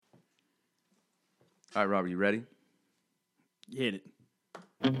All right, Robert, you ready? Hit it.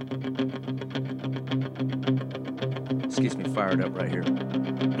 This gets me fired up right here. It's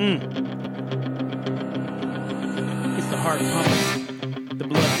the heart pumping, the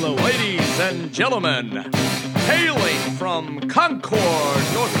blood flowing. Ladies and gentlemen, hailing from Concord,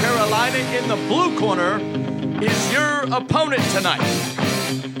 North Carolina in the blue corner is your opponent tonight.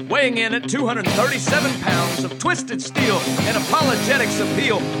 Weighing in at 237 pounds of twisted steel and apologetics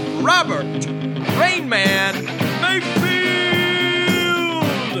appeal, Robert Rainman Mayfield!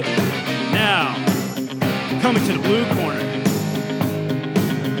 Now, coming to the blue corner.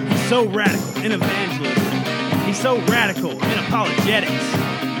 He's so radical in evangelism. He's so radical in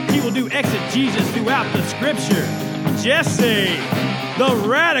apologetics. He will do exegesis throughout the scripture. Jesse, the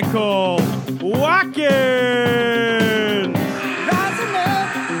Radical Watkins! Rising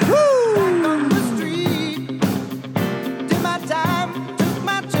up, back on the street. Did my time, took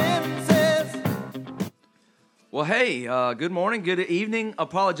my chances. Well, hey, good morning, good evening,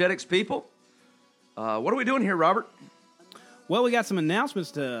 apologetics people. What are we doing here, Robert? Well, we got some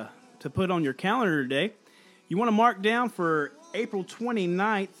announcements to put on your calendar today. You want to mark down for April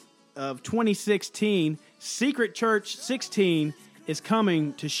 29th of 2016, Secret Church 16 is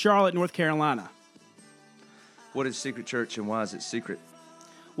coming to Charlotte, North Carolina. What is Secret Church and why is it secret?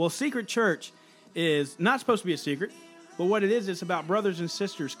 Well, Secret Church is not supposed to be a secret, but what it is, it's about brothers and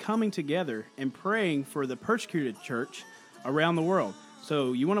sisters coming together and praying for the persecuted church around the world.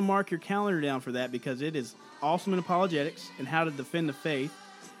 So you want to mark your calendar down for that because it is awesome in apologetics and how to defend the faith.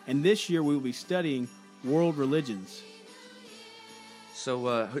 And this year we will be studying world religions.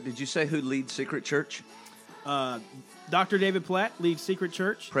 So, did you say who leads Secret Church? Dr. David Platt leads Secret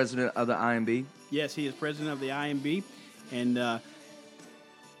Church. President of the IMB? Yes, he is president of the IMB. And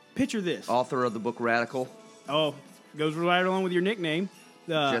picture this. Author of the book Radical? Oh, goes right along with your nickname.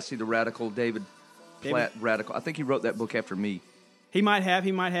 Jesse the Radical, David Platt Radical. I think he wrote that book after me. He might have.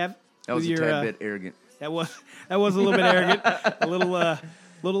 That was a tad bit arrogant. That was a little bit arrogant, a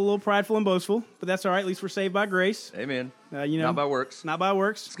little prideful and boastful, but that's all right. At least we're saved by grace. Amen. Not by works. Not by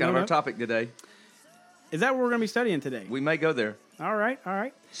works. It's kind of our topic today. Is that what we're going to be studying today? We may go there. All right.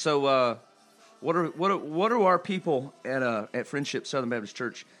 So, what do our people at Friendship Southern Baptist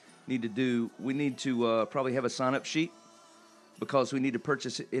Church need to do? We need to probably have a sign-up sheet because we need to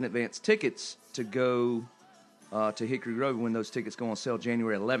purchase in advance tickets to go to Hickory Grove when those tickets go on sale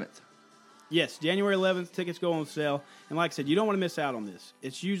January 11th. Yes, January 11th, tickets go on sale. And like I said, you don't want to miss out on this.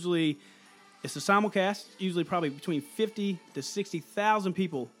 It's a simulcast, usually probably between 50 to 60,000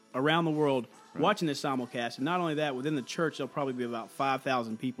 people around the world watching this simulcast. And not only that, within the church, there'll probably be about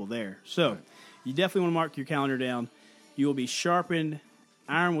 5,000 people there. So you definitely want to mark your calendar down. You will be sharpened.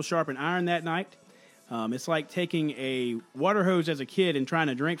 Iron will sharpen iron that night. It's like taking a water hose as a kid and trying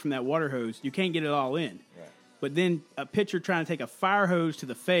to drink from that water hose. You can't get it all in. Right. But then a pitcher trying to take a fire hose to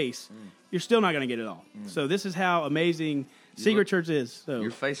the face, you're still not going to get it all. So this is how amazing Secret Church is. So. Your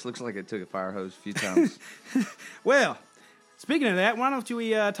face looks like it took a fire hose a few times. Well, speaking of that, why don't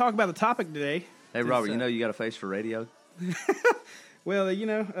we talk about the topic today? Hey, Robert, you got a face for radio? Well,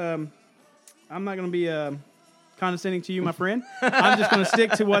 I'm not going to be condescending to you, my friend. I'm just going to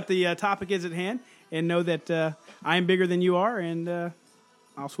stick to what the topic is at hand and know that I am bigger than you are, and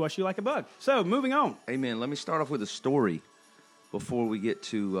I'll squash you like a bug. So, moving on. Amen. Let me start off with a story before we get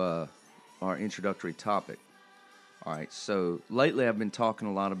to our introductory topic. All right, so lately I've been talking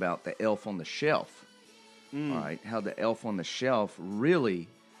a lot about the elf on the shelf. All right, how the elf on the shelf really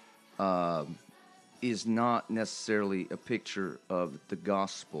is not necessarily a picture of the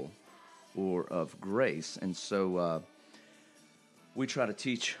gospel or of grace. And so we try to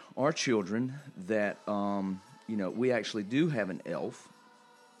teach our children that, we actually do have an elf.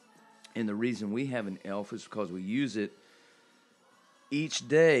 And the reason we have an elf is because we use it each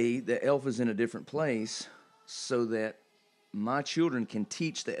day. The elf is in a different place so that my children can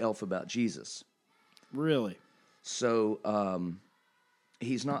teach the elf about Jesus. Really? So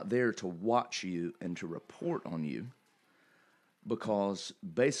he's not there to watch you and to report on you, because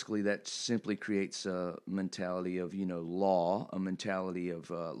basically that simply creates a mentality of, law, a mentality of,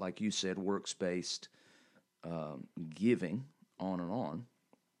 like you said, works-based giving, on and on.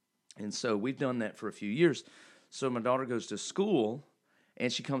 And so we've done that for a few years. So my daughter goes to school,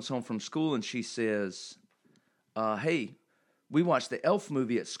 and she comes home from school, and she says, hey, we watched the Elf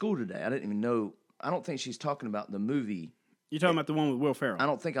movie at school today. I didn't even know. I don't think she's talking about the movie. You're talking about the one with Will Ferrell? I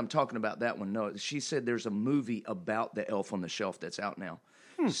don't think I'm talking about that one. No, she said there's a movie about the Elf on the Shelf that's out now.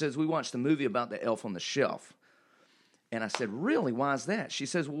 She says, we watched the movie about the Elf on the Shelf. And I said, really? Why is that? She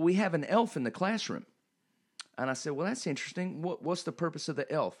says, well, we have an elf in the classroom. And I said, well, that's interesting. What's the purpose of the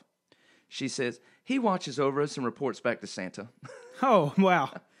elf? She says, he watches over us and reports back to Santa. Oh, wow.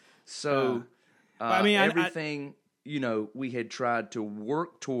 So, I mean, everything, we had tried to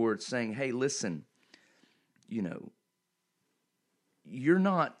work towards saying, hey, listen, you're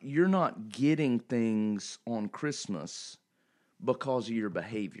not getting things on Christmas because of your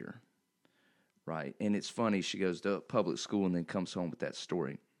behavior, right? And it's funny, she goes to public school and then comes home with that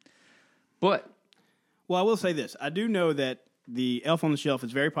story. But well, I will say this. I do know that the Elf on the Shelf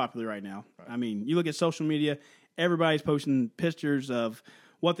is very popular right now. Right. I mean, you look at social media, everybody's posting pictures of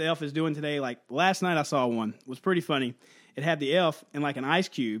what the elf is doing today. Like last night I saw one. It was pretty funny. It had the elf in like an ice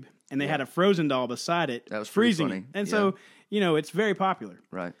cube, and they had a Frozen doll beside it. That was freezing. Funny. And so, it's very popular.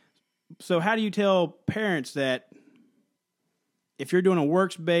 Right. So how do you tell parents that if you're doing a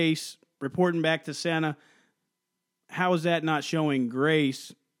works-based reporting back to Santa, how is that not showing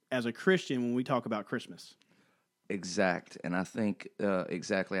grace as a Christian when we talk about Christmas? Exact. And I think, I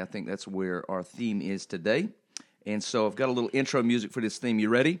think that's where our theme is today. And so I've got a little intro music for this theme. You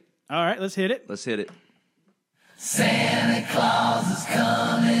ready? All right, let's hit it. Let's hit it. Santa Claus is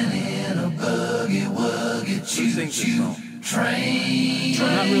coming in a boogie-woogie choo-choo train.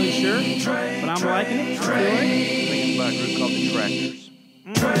 I'm not really sure, but I'm liking it. I think it's by a group called the Tractors.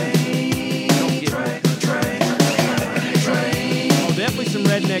 Oh, definitely some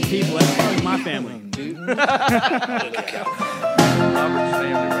redneck people. That's probably my family. Robert's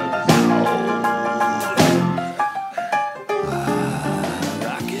family wrote this.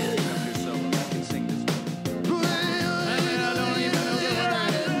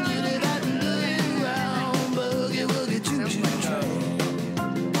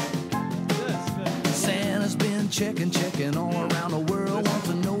 Checking all around the world, wants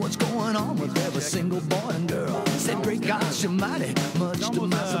to know what's going on with every single boy and girl. Said, great gosh almighty, much to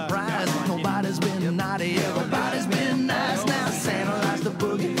my surprise, nobody's been naughty, everybody's been nice. Now Santa likes to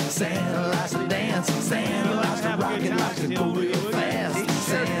boogie, Santa likes to dance, Santa likes to rock it, likes to go real fast.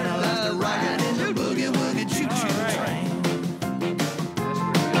 Santa likes to ride in the boogie-woogie choo-choo train.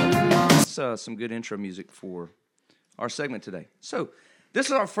 That's some good intro music for our segment today. So, this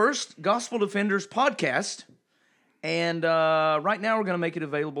is our first Gospel Defenders podcast. And right now we're going to make it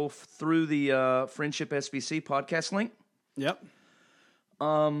available through the Friendship SBC podcast link. Yep.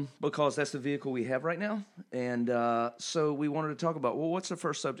 Because that's the vehicle we have right now. And so we wanted to talk about, what's the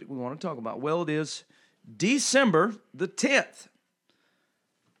first subject we want to talk about? Well, it is December the 10th,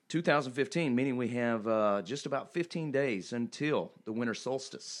 2015, meaning we have just about 15 days until the winter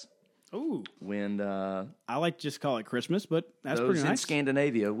solstice. Ooh. When I like to just call it Christmas, but that's those pretty nice. in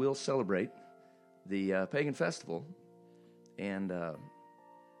Scandinavia will celebrate the pagan festival and the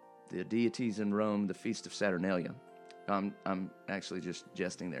deities in Rome, the Feast of Saturnalia. I'm actually just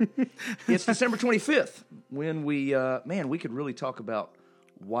jesting there. It's December 25th when we could really talk about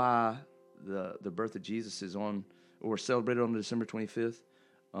why the birth of Jesus is on or celebrated on December 25th,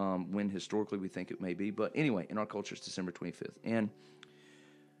 when historically we think it may be. But anyway, in our culture, it's December 25th. And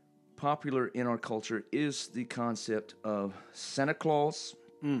popular in our culture is the concept of Santa Claus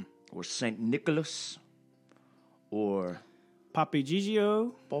or Saint Nicholas or Papi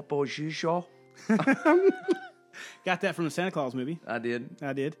Gigio. Popo Gigio. Got that from the Santa Claus movie. I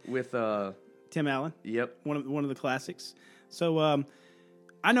did. With Tim Allen. Yep. One of the classics. So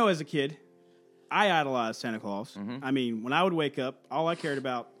I know as a kid, I idolized Santa Claus. Mm-hmm. I mean, when I would wake up, all I cared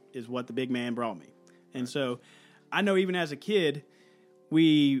about is what the big man brought me. And so I know even as a kid,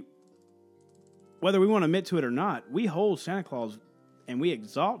 whether we want to admit to it or not, we hold Santa Claus and we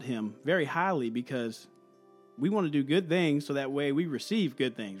exalt him very highly because we want to do good things so that way we receive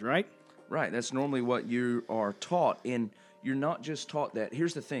good things, right? Right. That's normally what you are taught. And you're not just taught that.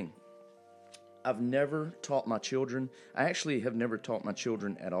 Here's the thing. I've never taught my children. I actually have never taught my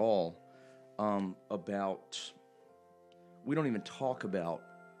children at all about, we don't even talk about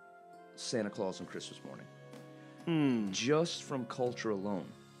Santa Claus on Christmas morning. Just from culture alone.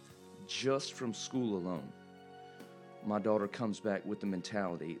 Just from school alone, my daughter comes back with the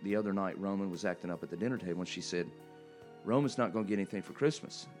mentality. The other night, Roman was acting up at the dinner table, and she said, Roman's not going to get anything for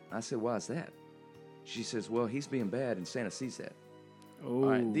Christmas. I said, why is that? She says, well, he's being bad, and Santa sees that. Oh.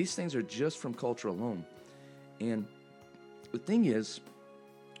 All right, these things are just from culture alone. And the thing is,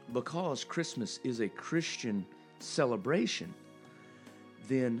 because Christmas is a Christian celebration,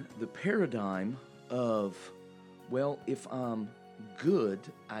 then the paradigm of, well, if I'm good,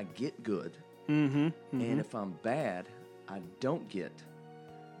 I get good. And if I'm bad, I don't get,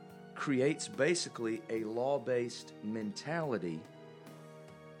 creates basically a law-based mentality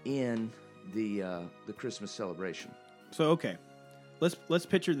in the Christmas celebration. So, okay, let's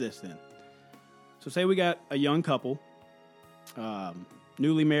picture this then. So say we got a young couple,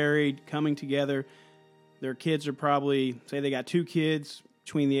 newly married, coming together. Their kids are probably, say they got 2 kids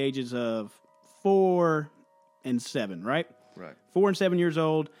between the ages of 4 and 7, right? Right. 4 and 7 years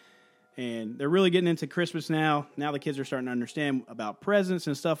old. And they're really getting into Christmas now. Now the kids are starting to understand about presents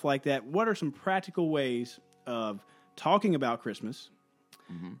and stuff like that. What are some practical ways of talking about Christmas?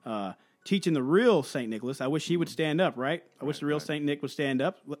 Teaching the real St. Nicholas. I wish he would stand up, right? I wish the real St. Nick would stand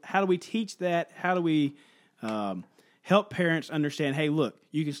up. How do we teach that? How do we help parents understand, hey, look,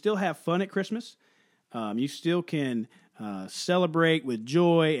 you can still have fun at Christmas. You still can celebrate with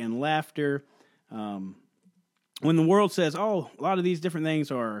joy and laughter. When the world says, oh, a lot of these different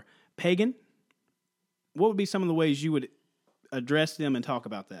things are pagan, what would be some of the ways you would address them and talk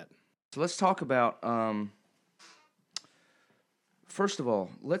about that? So let's talk about, first of all,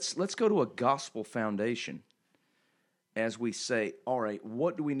 let's go to a gospel foundation as we say, all right,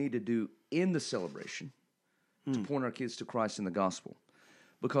 what do we need to do in the celebration to point our kids to Christ in the gospel?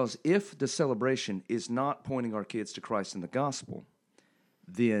 Because if the celebration is not pointing our kids to Christ in the gospel,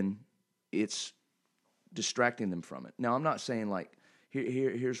 then it's distracting them from it. Now, I'm not saying like,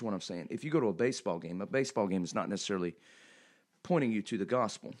 here's what I'm saying. If you go to a baseball game is not necessarily pointing you to the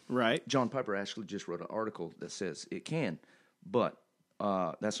gospel. Right. John Piper actually just wrote an article that says it can, but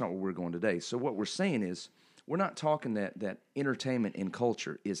that's not where we're going today. So what we're saying is we're not talking that entertainment and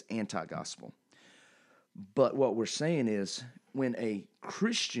culture is anti-gospel. But what we're saying is when a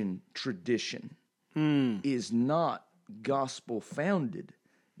Christian tradition is not gospel-founded,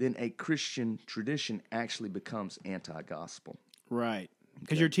 then a Christian tradition actually becomes anti-gospel. Right.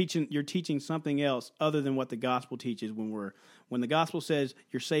 Because you're teaching something else other than what the gospel teaches. When the gospel says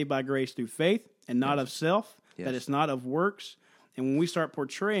you're saved by grace through faith and not of self, that it's not of works. And when we start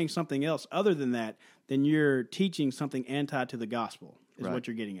portraying something else other than that, then you're teaching something anti to the gospel is what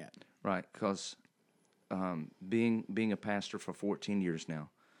you're getting at. Right. Because being a pastor for 14 years now,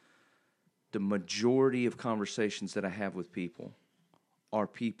 the majority of conversations that I have with people are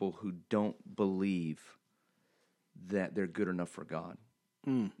people who don't believe that they're good enough for God.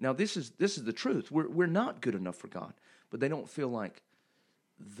 Now, this is the truth. We're not good enough for God, but they don't feel like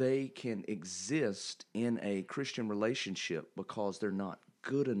they can exist in a Christian relationship because they're not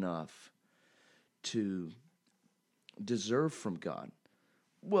good enough to deserve from God.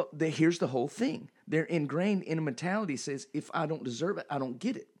 Well, here's the whole thing. They're ingrained in a mentality that says, if I don't deserve it, I don't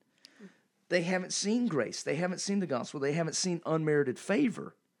get it. They haven't seen grace. They haven't seen the gospel. They haven't seen unmerited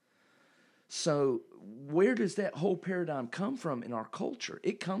favor. So where does that whole paradigm come from in our culture?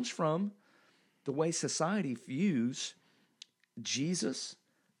 It comes from the way society views Jesus,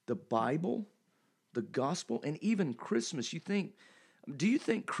 the Bible, the gospel, and even Christmas. Do you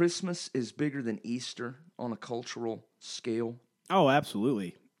think Christmas is bigger than Easter on a cultural scale? Oh,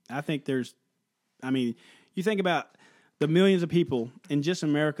 absolutely. I think you think about the millions of people in just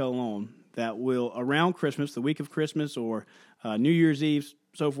America alone that will, around Christmas, the week of Christmas or New Year's Eve,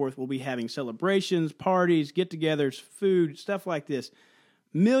 so forth, will be having celebrations, parties, get-togethers, food, stuff like this.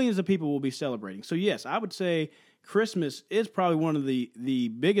 Millions of people will be celebrating. So, yes, I would say Christmas is probably one of the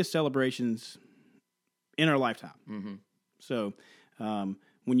biggest celebrations in our lifetime. Mm-hmm. So,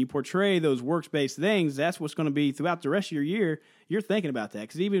 when you portray those works-based things, that's what's going to be throughout the rest of your year. You're thinking about that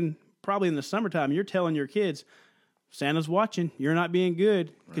because even probably in the summertime, you're telling your kids, Santa's watching. You're not being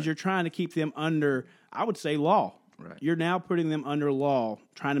good because you're trying to keep them under, I would say, law. Right. You're now putting them under law,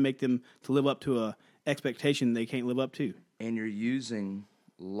 trying to make them to live up to a expectation they can't live up to. And you're using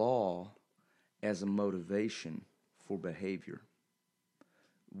law as a motivation for behavior,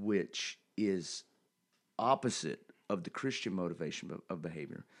 which is opposite of the Christian motivation of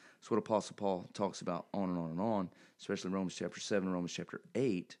behavior. That's what Apostle Paul talks about on and on and on, especially in Romans chapter 7 and Romans chapter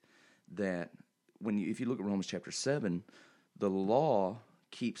 8, that if you look at Romans chapter 7, the law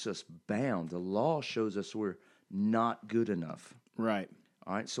keeps us bound. The law shows us we're not good enough. Right.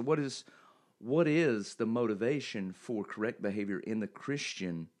 All right. So what is the motivation for correct behavior in the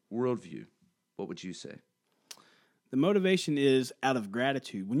Christian worldview? What would you say? The motivation is out of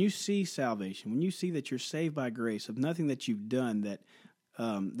gratitude. When you see salvation, when you see that you're saved by grace of nothing that you've done, that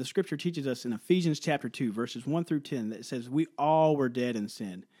the Scripture teaches us in Ephesians chapter 2, verses 1 through 10, that says we all were dead in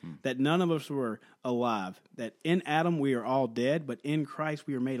sin, that none of us were alive, that in Adam we are all dead, but in Christ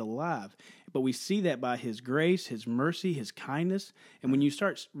we are made alive. But we see that by His grace, His mercy, His kindness. And when you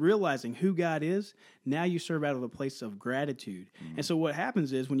start realizing who God is, now you serve out of a place of gratitude. And so what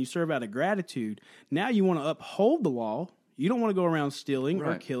happens is when you serve out of gratitude, now you want to uphold the law. You don't want to go around stealing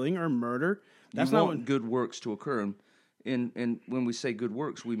or killing or murder. That's not what good works to occur. And when we say good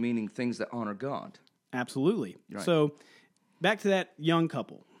works, we meaning things that honor God. Absolutely. Right. So back to that young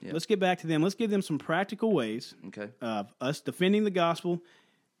couple. Yeah. Let's get back to them. Let's give them some practical ways Okay. of us defending the gospel,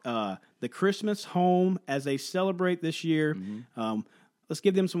 the Christmas home as they celebrate this year. Let's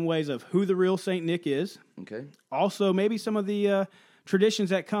give them some ways of who the real Saint Nick is. Okay. Also, maybe some of the traditions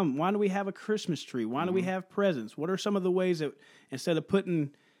that come. Why do we have a Christmas tree? Why do we have presents? What are some of the ways that instead of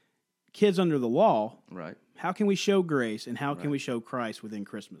putting kids under the law, Right. how can we show grace and how can we show Christ within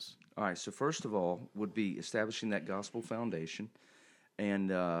Christmas? All right. So first of all, would be establishing that gospel foundation.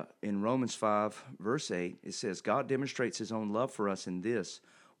 And in Romans 5, verse 8, it says, God demonstrates his own love for us in this: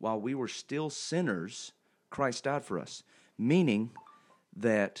 while we were still sinners, Christ died for us. Meaning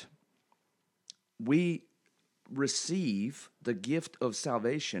that we receive the gift of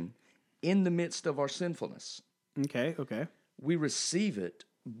salvation in the midst of our sinfulness. Okay. We receive it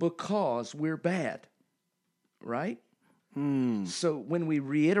because we're bad, right? So when we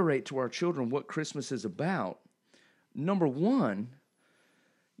reiterate to our children what Christmas is about, number one,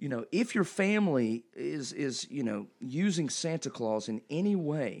 if your family is using Santa Claus in any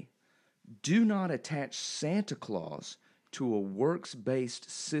way, do not attach Santa Claus to a works-based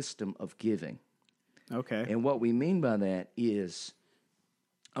system of giving. Okay. And what we mean by that is,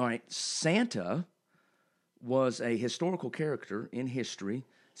 all right, Santa was a historical character in history,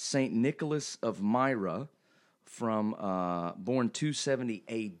 Saint Nicholas of Myra, from born 270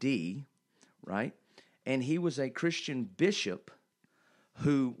 A.D., right? And he was a Christian bishop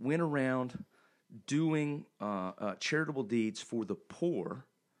who went around doing charitable deeds for the poor,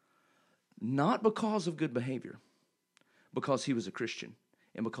 not because of good behavior, because he was a Christian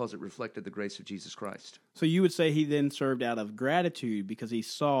and because it reflected the grace of Jesus Christ. So you would say he then served out of gratitude because he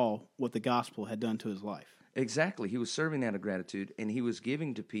saw what the gospel had done to his life. Exactly. He was serving out of gratitude, and he was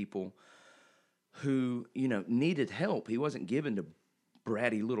giving to people who, needed help. He wasn't giving to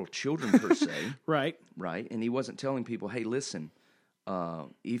bratty little children per se. Right. Right? And he wasn't telling people, hey, listen,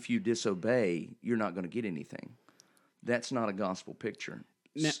 if you disobey, you're not going to get anything. That's not a gospel picture.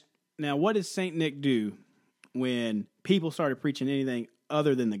 Now, what did Saint Nick do when people started preaching anything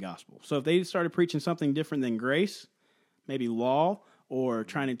other than the gospel? So if they started preaching something different than grace, maybe law, or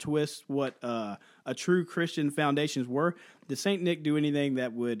trying to twist what a true Christian foundations were, did Saint Nick do anything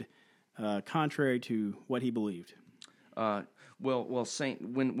that would contrary to what he believed?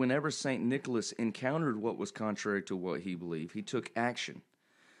 Whenever Saint Nicholas encountered what was contrary to what he believed, he took action.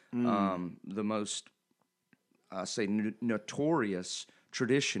 The most, notorious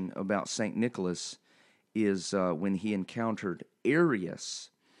tradition about Saint Nicholas is when he encountered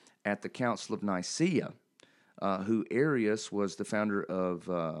Arius at the Council of Nicaea, who Arius was the founder of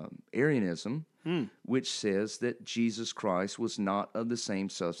Arianism, which says that Jesus Christ was not of the same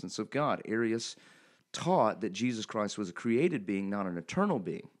substance of God. Arius taught that Jesus Christ was a created being, not an eternal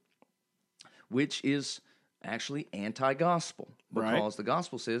being, which is actually anti-gospel, because the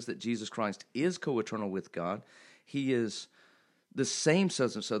gospel says that Jesus Christ is co-eternal with God. He is the same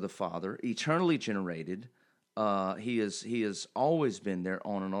substance of the Father, eternally generated. He has always been there,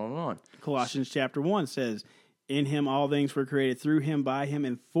 on and on and on. Colossians chapter 1 says, in him all things were created, through him, by him,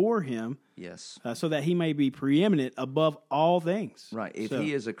 and for him. Yes. So that he may be preeminent above all things. Right. If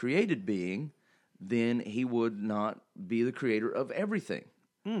he is a created being, then he would not be the creator of everything.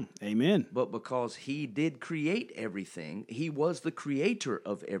 Amen. But because he did create everything, he was the creator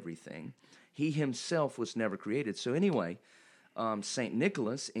of everything. He himself was never created. So anyway, St.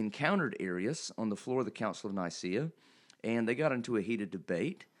 Nicholas encountered Arius on the floor of the Council of Nicaea, and they got into a heated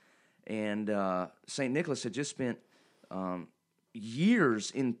debate. And St. Nicholas had just spent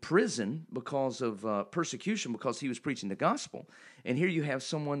years in prison because of persecution, because he was preaching the gospel. And here you have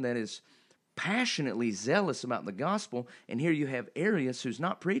someone that is passionately zealous about the gospel, and here you have Arius who's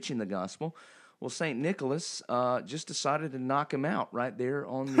not preaching the gospel. Well, St. Nicholas just decided to knock him out right there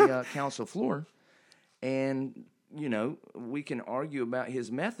on the council floor. And, we can argue about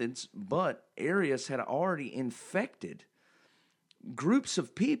his methods, but Arius had already infected groups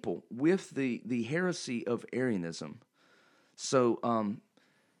of people with the heresy of Arianism. So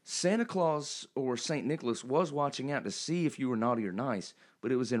Santa Claus or St. Nicholas was watching out to see if you were naughty or nice,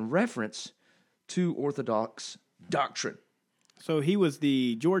 but it was in reference to Orthodox doctrine. So he was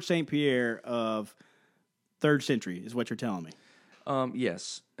the George St. Pierre of 3rd century, is what you're telling me.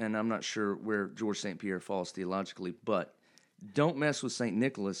 Yes, and I'm not sure where George St. Pierre falls theologically, but don't mess with St.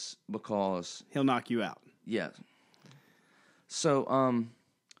 Nicholas because he'll knock you out. Yeah. So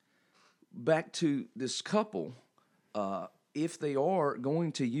back to this couple, if they are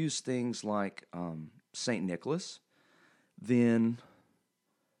going to use things like St. Nicholas, then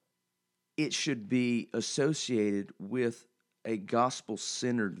it should be associated with a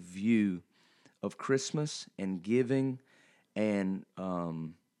gospel-centered view of Christmas and giving and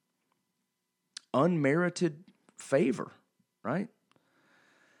unmerited favor, right?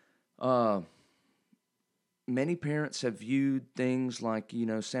 Many parents have viewed things like,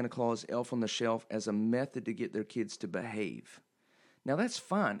 Santa Claus, Elf on the Shelf as a method to get their kids to behave. Now, that's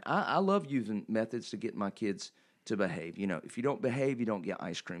fine. I love using methods to get my kids to behave. If you don't behave, you don't get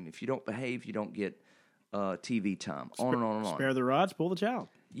ice cream. If you don't behave, you don't get TV time, on and on and on. Spare the rod, spoil the child.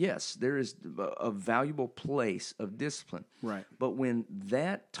 Yes, there is a valuable place of discipline. Right. But when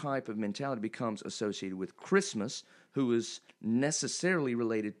that type of mentality becomes associated with Christmas, who is necessarily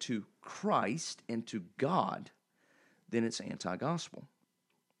related to Christ and to God, then it's anti-gospel.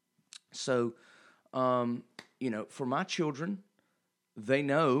 So, for my children, they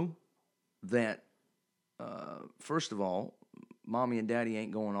know that, first of all, mommy and daddy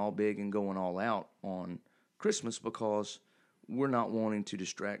ain't going all big and going all out on Christmas because we're not wanting to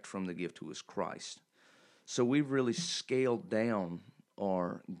distract from the gift who is Christ. So we've really scaled down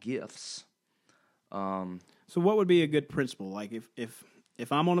our gifts. So what would be a good principle? Like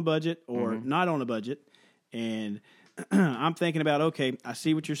if I'm on a budget or not on a budget, and I'm thinking about, okay, I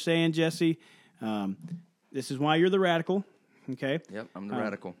see what you're saying, Jesse. This is why you're the radical, okay? Yep, I'm the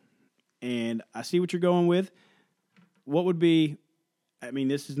radical. And I see what you're going with. What would be,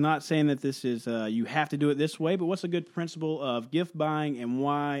 this is not saying that this is, you have to do it this way, but what's a good principle of gift buying and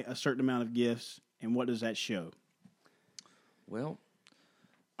why a certain amount of gifts, and what does that show? Well,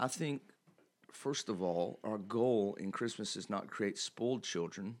 I think, first of all, our goal in Christmas is not to create spoiled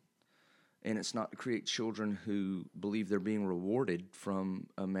children, and it's not to create children who believe they're being rewarded from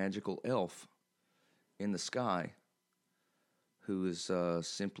a magical elf in the sky who is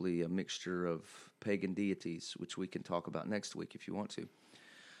simply a mixture of pagan deities, which we can talk about next week if you want to.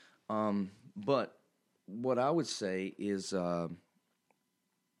 But what I would say is,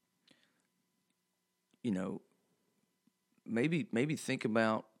 maybe think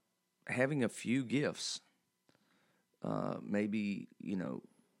about having a few gifts. My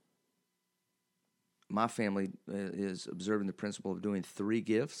family is observing the principle of doing 3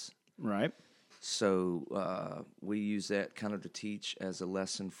 gifts. Right. So we use that kind of to teach as a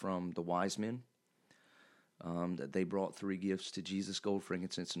lesson from the wise men, that they brought 3 gifts to Jesus, gold,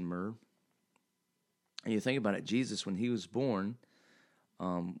 frankincense, and myrrh. And you think about it, Jesus, when he was born,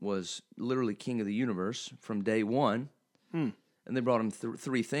 was literally king of the universe from day one. And they brought him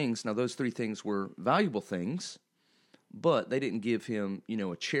 3 things. Now, those 3 things were valuable things, but they didn't give him,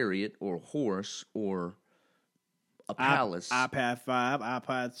 a chariot or a horse or a palace. iPad 5,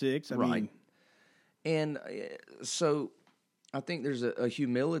 iPod 6. Right. And so I think there's a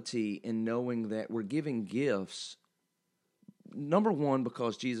humility in knowing that we're giving gifts, number one,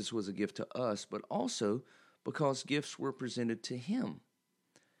 because Jesus was a gift to us, but also because gifts were presented to him.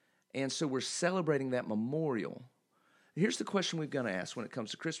 And so we're celebrating that memorial. Here's the question we've got to ask when it comes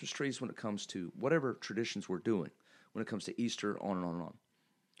to Christmas trees, when it comes to whatever traditions we're doing, when it comes to Easter, on and on and on.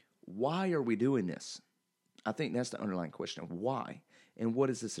 Why are we doing this? I think that's the underlying question of why, and what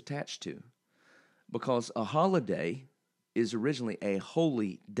is this attached to? Because a holiday is originally a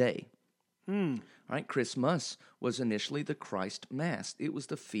holy day. Right? Christmas was initially the Christ Mass. It was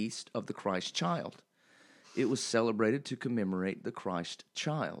the feast of the Christ child. It was celebrated to commemorate the Christ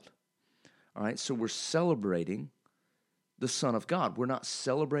child. All right, so we're celebrating the Son of God. We're not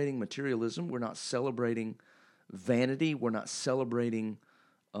celebrating materialism. We're not celebrating vanity. We're not celebrating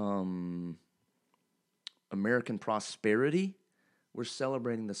American prosperity. We're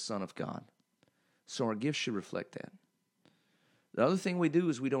celebrating the Son of God. So our gifts should reflect that. The other thing we do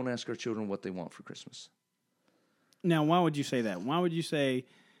is we don't ask our children what they want for Christmas. Now, why would you say that? Why would you say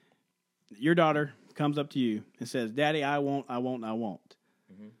your daughter comes up to you and says, "Daddy, I want, I want, I want"?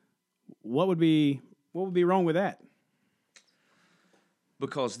 Mm-hmm. What would be wrong with that?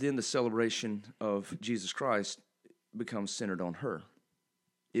 Because then the celebration of Jesus Christ becomes centered on her.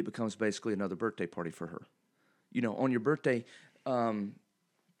 It becomes basically another birthday party for her. On your birthday,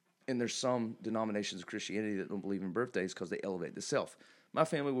 and there's some denominations of Christianity that don't believe in birthdays because they elevate the self. My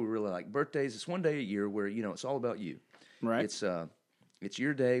family would really like birthdays. It's one day a year where, it's all about you. Right. It's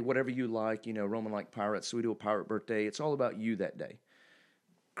your day, whatever you like. Roman like pirates, so we do a pirate birthday. It's all about you that day.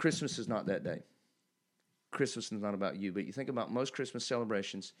 Christmas is not that day. Christmas is not about you. But you think about most Christmas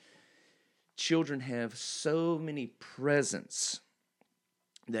celebrations, children have so many presents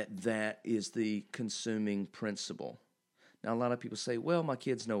that is the consuming principle. Now, a lot of people say, well, my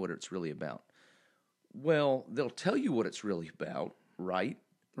kids know what it's really about. Well, they'll tell you what it's really about, right?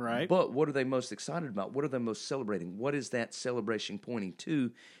 Right. But what are they most excited about? What are they most celebrating? What is that celebration pointing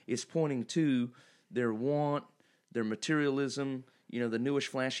to? It's pointing to their want, their materialism, the newish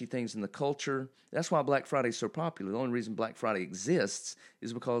flashy things in the culture. That's why Black Friday is so popular. The only reason Black Friday exists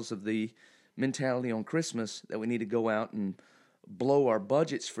is because of the mentality on Christmas that we need to go out and blow our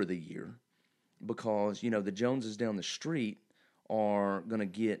budgets for the year because, the Joneses down the street are going to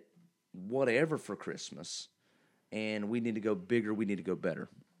get whatever for Christmas, and we need to go bigger, we need to go better.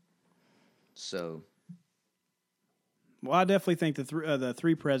 So, well, I definitely think the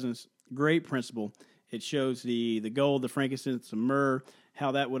three presents, great principle. It shows the gold, the frankincense, the myrrh,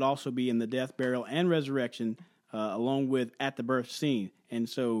 how that would also be in the death, burial, and resurrection, along with at the birth scene. And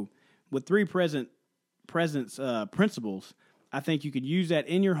so, with three presents principles, I think you could use that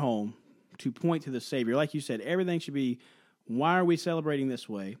in your home to point to the Savior. Like you said, everything should be, why are we celebrating this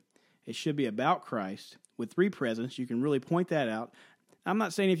way? It should be about Christ. With three presents, you can really point that out. I'm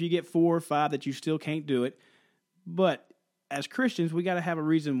not saying if you get 4 or 5 that you still can't do it, but as Christians, we got to have a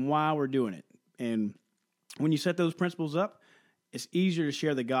reason why we're doing it. And when you set those principles up, it's easier to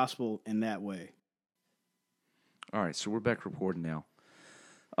share the gospel in that way. All right, so we're back recording now.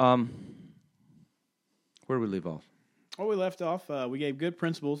 Where do we leave off? Well, we left off, we gave good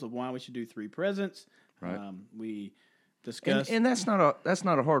principles of why we should do three presents. Right. We discussed... And that's not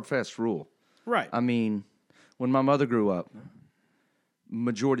a hard, fast rule. Right. I mean, when my mother grew up,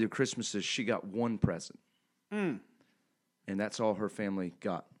 majority of Christmases, she got one present. And that's all her family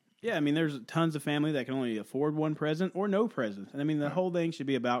got. Yeah, I mean, there's tons of family that can only afford one present or no present. I mean, the whole thing should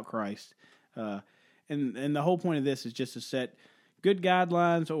be about Christ. And the whole point of this is just to set good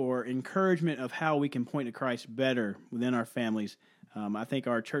guidelines or encouragement of how we can point to Christ better within our families. I think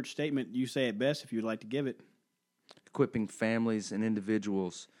our church statement, you say it best if you'd like to give it. Equipping families and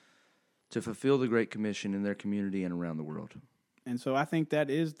individuals to fulfill the Great Commission in their community and around the world. And so I think that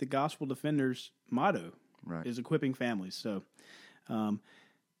is the Gospel Defenders' motto, right, is equipping families. So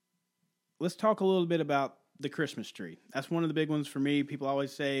let's talk a little bit about the Christmas tree. That's one of the big ones for me. People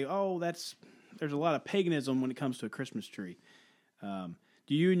always say, there's a lot of paganism when it comes to a Christmas tree.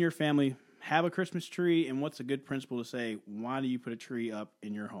 Do you and your family have a Christmas tree, and what's a good principle to say, why do you put a tree up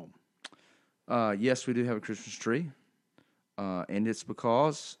in your home? Yes, we do have a Christmas tree. And it's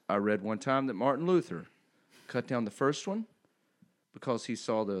because I read one time that Martin Luther cut down the first one because he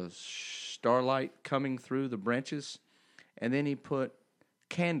saw the starlight coming through the branches, and then he put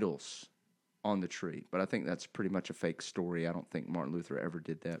candles on the tree. But I think that's pretty much a fake story. I don't think Martin Luther ever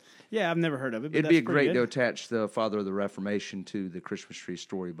did that. Yeah, I've never heard of it. But it'd be great to attach the father of the Reformation to the Christmas tree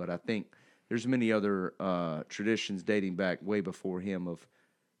story, but I think there's many other traditions dating back way before him of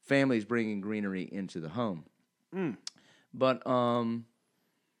families bringing greenery into the home. But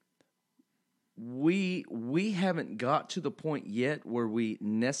we haven't got to the point yet where we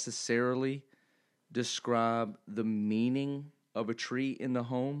necessarily describe the meaning of a tree in the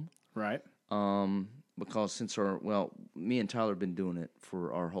home. Right. Because since me and Tyler have been doing it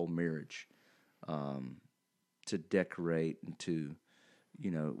for our whole marriage, to decorate and to,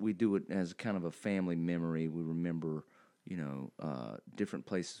 we do it as kind of a family memory. We remember, different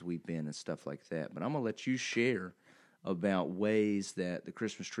places we've been and stuff like that. But I'm going to let you share about ways that the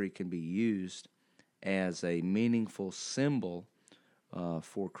Christmas tree can be used as a meaningful symbol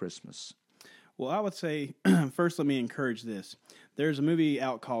for Christmas. Well, I would say, first let me encourage this. There's a movie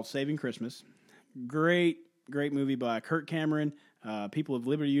out called Saving Christmas. Great movie by Kirk Cameron. People of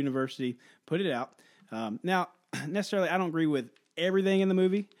Liberty University put it out. Now, necessarily, I don't agree with everything in the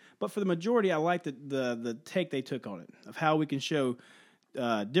movie, but for the majority, I like the take they took on it, of how we can show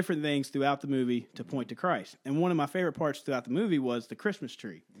different things throughout the movie to point to Christ. And one of my favorite parts throughout the movie was the Christmas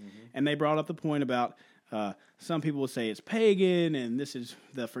tree. And they brought up the point about some people will say it's pagan, and this is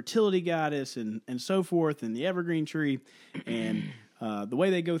the fertility goddess, and so forth, and the evergreen tree. And the way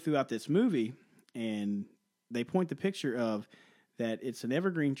they go throughout this movie, and they point the picture of that it's an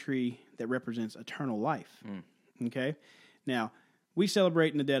evergreen tree that represents eternal life. Okay? Now, we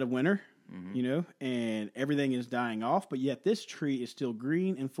celebrate in the dead of winter, and everything is dying off, but yet this tree is still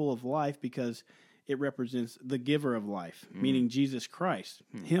green and full of life because it represents the giver of life, meaning Jesus Christ.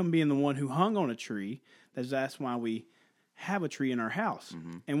 Him being the one who hung on a tree, that's why we have a tree in our house.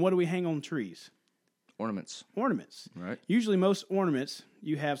 And what do we hang on trees? Ornaments. Right. Usually most ornaments,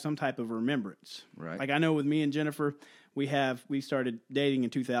 you have some type of remembrance. Right. Like I know with me and Jennifer, we started dating in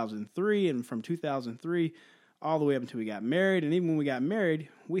 2003, and from 2003 all the way up until we got married. And even when we got married,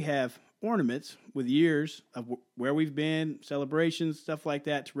 we have ornaments with years of where we've been, celebrations, stuff like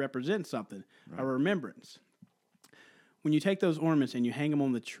that to represent something, a remembrance. When you take those ornaments and you hang them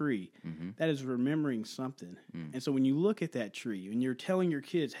on the tree, that is remembering something. And so when you look at that tree and you're telling your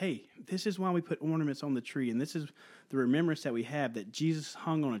kids, hey, this is why we put ornaments on the tree, and this is the remembrance that we have that Jesus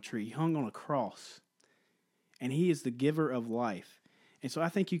hung on a tree, he hung on a cross, and he is the giver of life. And so I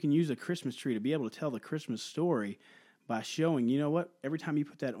think you can use a Christmas tree to be able to tell the Christmas story by showing, you know what, every time you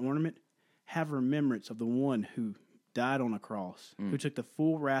put that ornament, have remembrance of the one who died on a cross, who took the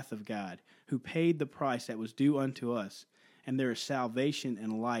full wrath of God, who paid the price that was due unto us. And there is salvation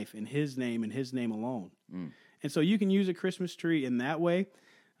and life in his name and his name alone. And so you can use a Christmas tree in that way,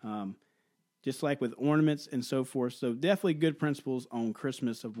 just like with ornaments and so forth. So definitely good principles on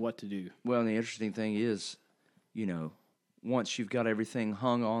Christmas of what to do. Well, and the interesting thing is, you know, once you've got everything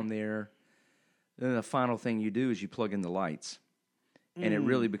hung on there, then the final thing you do is you plug in the lights. And it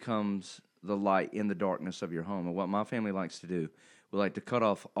really becomes the light in the darkness of your home. And what my family likes to do, we like to cut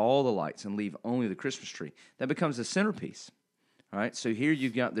off all the lights and leave only the Christmas tree. That becomes the centerpiece. All right, so here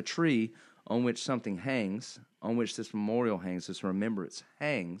you've got the tree on which something hangs, on which this memorial hangs, this remembrance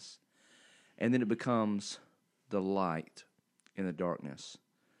hangs, and then it becomes the light in the darkness.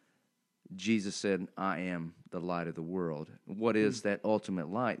 Jesus said, I am the light of the world. What is that ultimate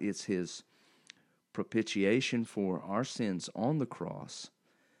light? It's his propitiation for our sins on the cross,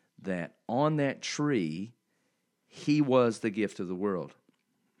 that on that tree, he was the gift of the world.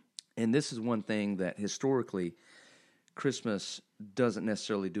 And this is one thing that historically Christmas doesn't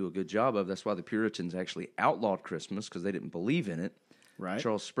necessarily do a good job of. That's why the Puritans actually outlawed Christmas, because they didn't believe in it. Right.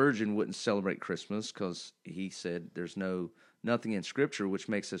 Charles Spurgeon wouldn't celebrate Christmas because he said there's nothing in Scripture which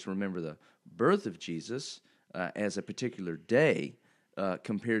makes us remember the birth of Jesus as a particular day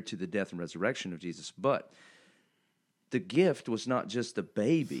compared to the death and resurrection of Jesus. But the gift was not just the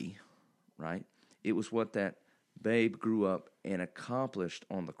baby, right? It was what that babe grew up and accomplished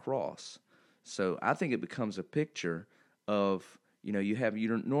on the cross. So I think it becomes a picture of, you know,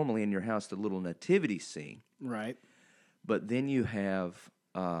 you're normally in your house the little nativity scene. Right. But then you have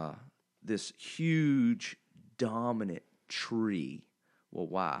this huge, dominant tree. Well,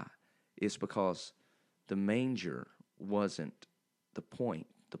 why? It's because the manger wasn't the point.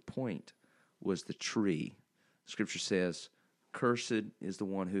 The point was the tree. Scripture says, cursed is the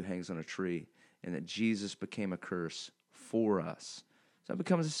one who hangs on a tree, and that Jesus became a curse for us. So it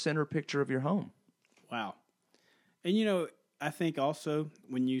becomes a center picture of your home. Wow. And, you know, I think also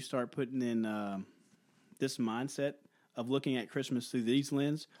when you start putting in this mindset of looking at Christmas through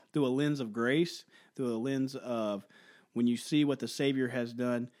a lens of grace, through a lens of when you see what the Savior has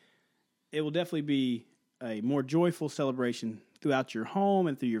done, it will definitely be a more joyful celebration throughout your home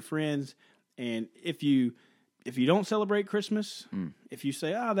and through your friends. And if you don't celebrate Christmas, if you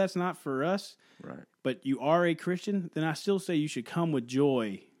say, oh, that's not for us, right, but you are a Christian, then I still say you should come with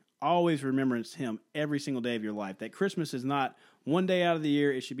joy. Always remembrance him every single day of your life. That Christmas is not one day out of the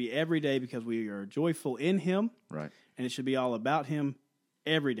year. It should be every day because we are joyful in him. Right. And it should be all about him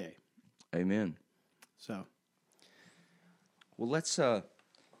every day. Amen. So, well,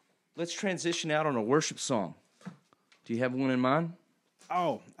 let's transition out on a worship song. Do you have one in mind?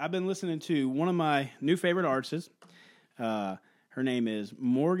 Oh, I've been listening to one of my new favorite artists. Her name is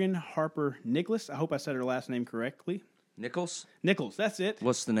Morgan Harper Nicholas. I hope I said her last name correctly. Nichols? Nichols, that's it.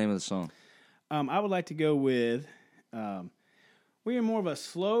 What's the name of the song? I would like to go with, we in more of a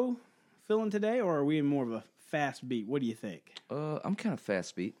slow feeling today, or are we in more of a fast beat? What do you think? I'm kind of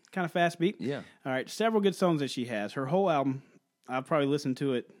fast beat. Kind of fast beat? Yeah. All right, several good songs that she has. Her whole album, I've probably listened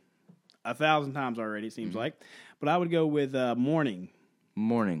to it 1,000 times already, it seems like. But I would go with Morning.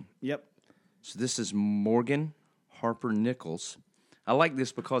 Morning. Yep. So this is Morgan Harper Nichols. I like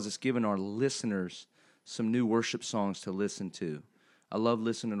this because it's given our listeners some new worship songs to listen to. I love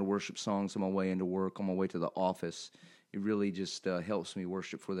listening to worship songs on my way into work, on my way to the office. It really just helps me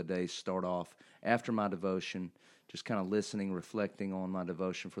worship for the day, start off after my devotion, just kind of listening, reflecting on my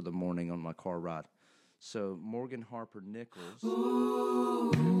devotion for the morning on my car ride. So Morgan Harper Nichols.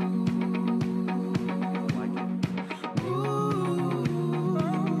 Ooh. I like it.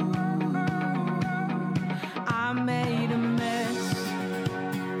 I made a mess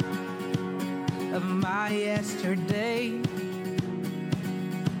of my yesterday.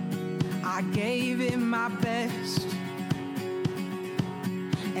 I gave it my best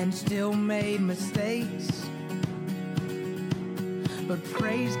and still made mistakes. But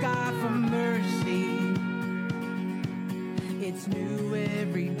praise God for mercy. It's new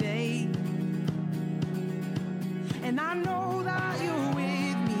every day. And I know that